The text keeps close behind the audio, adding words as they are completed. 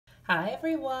Hi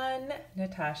everyone,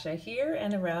 Natasha here,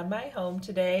 and around my home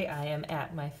today I am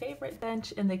at my favorite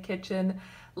bench in the kitchen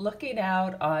looking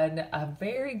out on a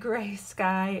very gray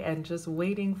sky and just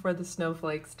waiting for the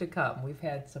snowflakes to come. We've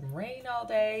had some rain all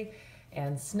day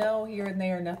and snow here and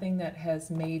there, nothing that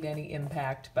has made any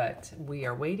impact, but we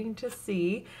are waiting to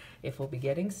see if we'll be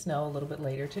getting snow a little bit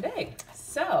later today.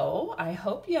 So I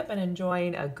hope you have been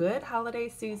enjoying a good holiday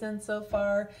season so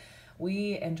far.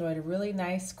 We enjoyed a really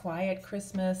nice, quiet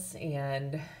Christmas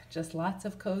and just lots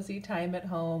of cozy time at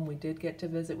home. We did get to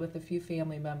visit with a few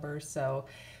family members, so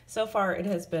far it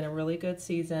has been a really good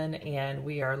season, and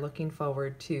we are looking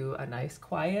forward to a nice,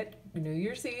 quiet New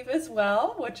Year's Eve as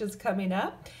well, which is coming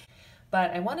up. But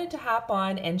I wanted to hop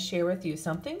on and share with you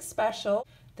something special.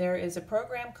 There is a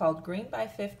program called Green by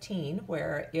 15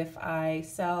 where if I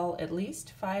sell at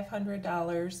least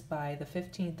 $500 by the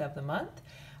 15th of the month,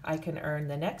 I can earn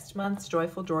the next month's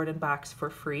Joyful Jordan box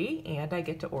for free, and I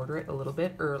get to order it a little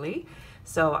bit early.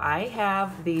 So I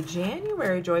have the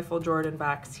January Joyful Jordan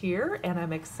box here, and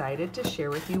I'm excited to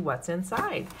share with you what's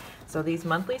inside. So these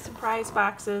monthly surprise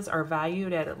boxes are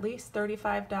valued at least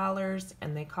 $35,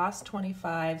 and they cost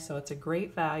 $25, so it's a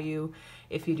great value.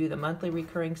 If you do the monthly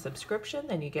recurring subscription,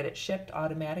 then you get it shipped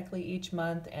automatically each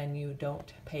month, and you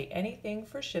don't pay anything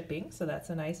for shipping, so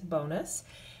that's a nice bonus.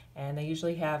 And they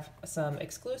usually have some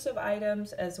exclusive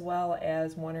items as well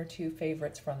as one or two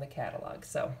favorites from the catalog.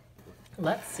 So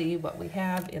let's see what we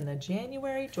have in the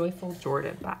January Joyful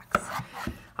Jordan box.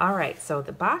 All right, so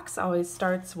the box always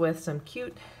starts with some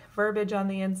cute verbiage on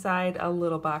the inside, a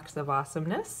little box of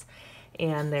awesomeness.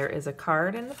 And there is a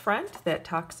card in the front that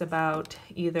talks about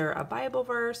either a Bible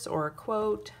verse or a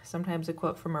quote, sometimes a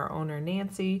quote from our owner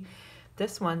Nancy.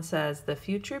 This one says, "The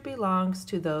future belongs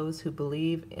to those who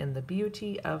believe in the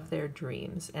beauty of their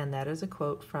dreams." And that is a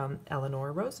quote from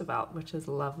Eleanor Roosevelt, which is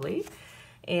lovely.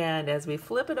 And as we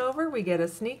flip it over, we get a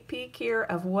sneak peek here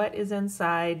of what is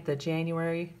inside the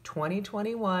January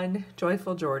 2021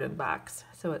 Joyful Jordan box.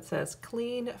 So it says,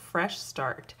 "Clean, fresh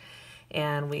start."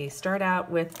 And we start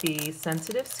out with the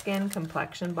Sensitive Skin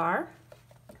Complexion Bar.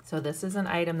 So this is an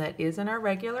item that is in our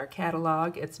regular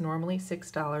catalog. It's normally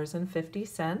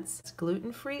 $6.50. It's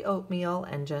gluten-free oatmeal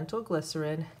and gentle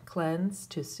glycerin, cleanse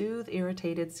to soothe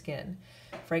irritated skin.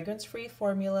 Fragrance-free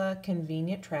formula,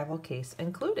 convenient travel case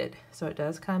included. So it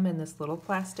does come in this little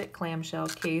plastic clamshell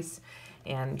case,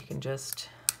 and you can just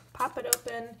pop it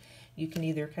open. You can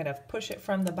either kind of push it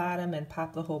from the bottom and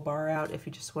pop the whole bar out if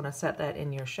you just want to set that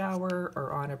in your shower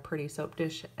or on a pretty soap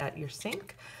dish at your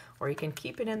sink, or you can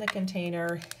keep it in the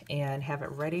container and have it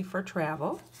ready for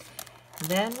travel.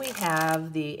 Then we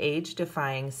have the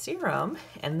Age-Defying Serum,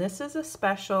 and this is a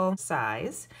special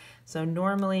size. So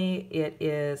normally it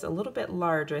is a little bit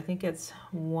larger. I think it's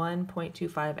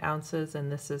 1.25 ounces,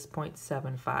 and this is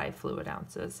 0.75 fluid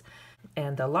ounces.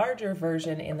 And the larger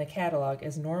version in the catalog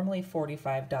is normally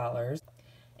 $45.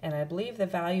 And I believe the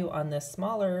value on this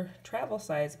smaller travel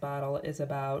size bottle is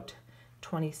about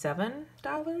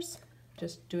 $27.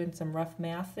 Just doing some rough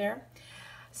math there.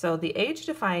 So the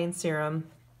Age-Defying Serum,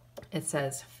 it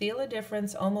says, "Feel a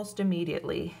difference almost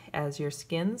immediately as your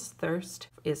skin's thirst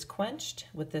is quenched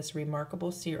with this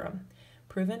remarkable serum.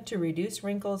 Proven to reduce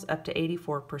wrinkles up to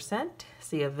 84%.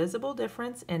 See a visible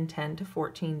difference in 10 to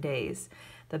 14 days.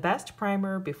 The best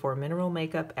primer before mineral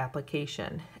makeup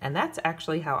application." And that's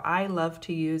actually how I love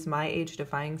to use my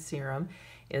Age-Defying Serum,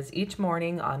 is each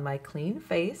morning on my clean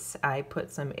face, I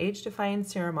put some Age-Defying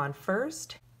Serum on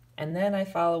first, and then I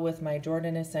follow with my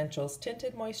Jordan Essentials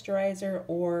Tinted Moisturizer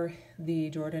or the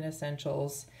Jordan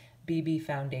Essentials BB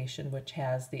Foundation, which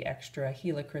has the extra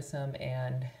helichrysum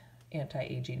and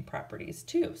anti-aging properties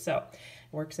too. So it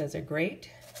works as a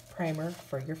great primer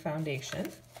for your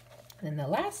foundation. And the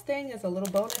last thing is a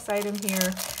little bonus item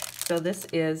here. So this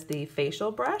is the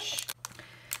facial brush.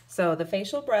 So the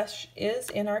facial brush is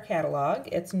in our catalog.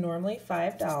 It's normally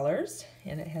 $5,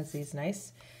 and it has these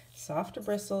nice soft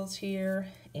bristles here,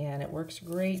 and it works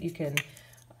great.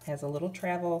 Has a little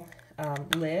travel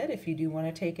lid. If you do want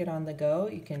to take it on the go,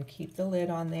 you can keep the lid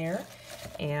on there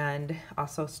and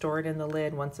also store it in the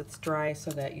lid once it's dry so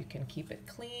that you can keep it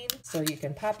clean. So you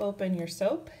can pop open your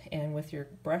soap, and with your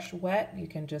brush wet, you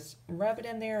can just rub it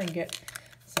in there and get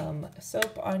some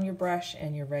soap on your brush,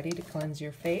 and you're ready to cleanse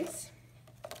your face.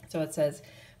 So it says,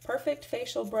 "Perfect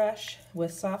facial brush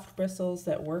with soft bristles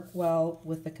that work well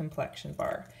with the complexion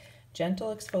bar.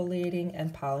 Gentle exfoliating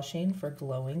and polishing for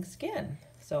glowing skin."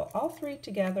 So all three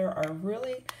together are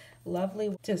really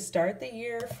lovely to start the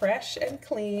year fresh and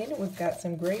clean. We've got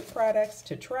some great products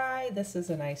to try. This is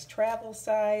a nice travel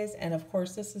size, and of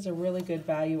course this is a really good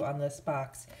value on this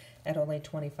box at only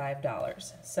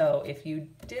 $25. So if you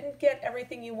didn't get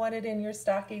everything you wanted in your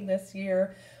stocking this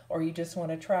year, or you just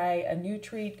want to try a new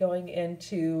treat going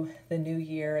into the new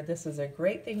year, this is a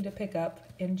great thing to pick up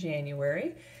in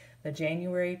January. The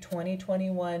January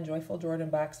 2021 Joyful Jordan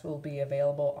box will be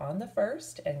available on the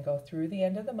 1st and go through the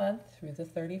end of the month, through the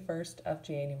 31st of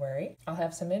January. I'll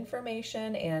have some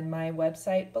information and my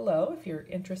website below if you're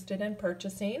interested in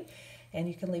purchasing, and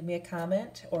you can leave me a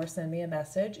comment or send me a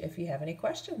message if you have any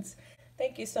questions.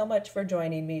 Thank you so much for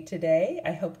joining me today.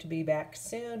 I hope to be back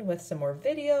soon with some more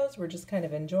videos. We're just kind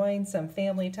of enjoying some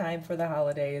family time for the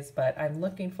holidays, but I'm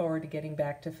looking forward to getting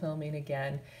back to filming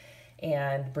again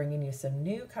and bringing you some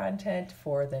new content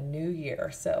for the new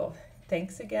year. So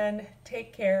thanks again,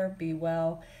 take care, be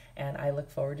well, and I look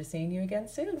forward to seeing you again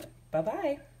soon.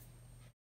 Bye-bye.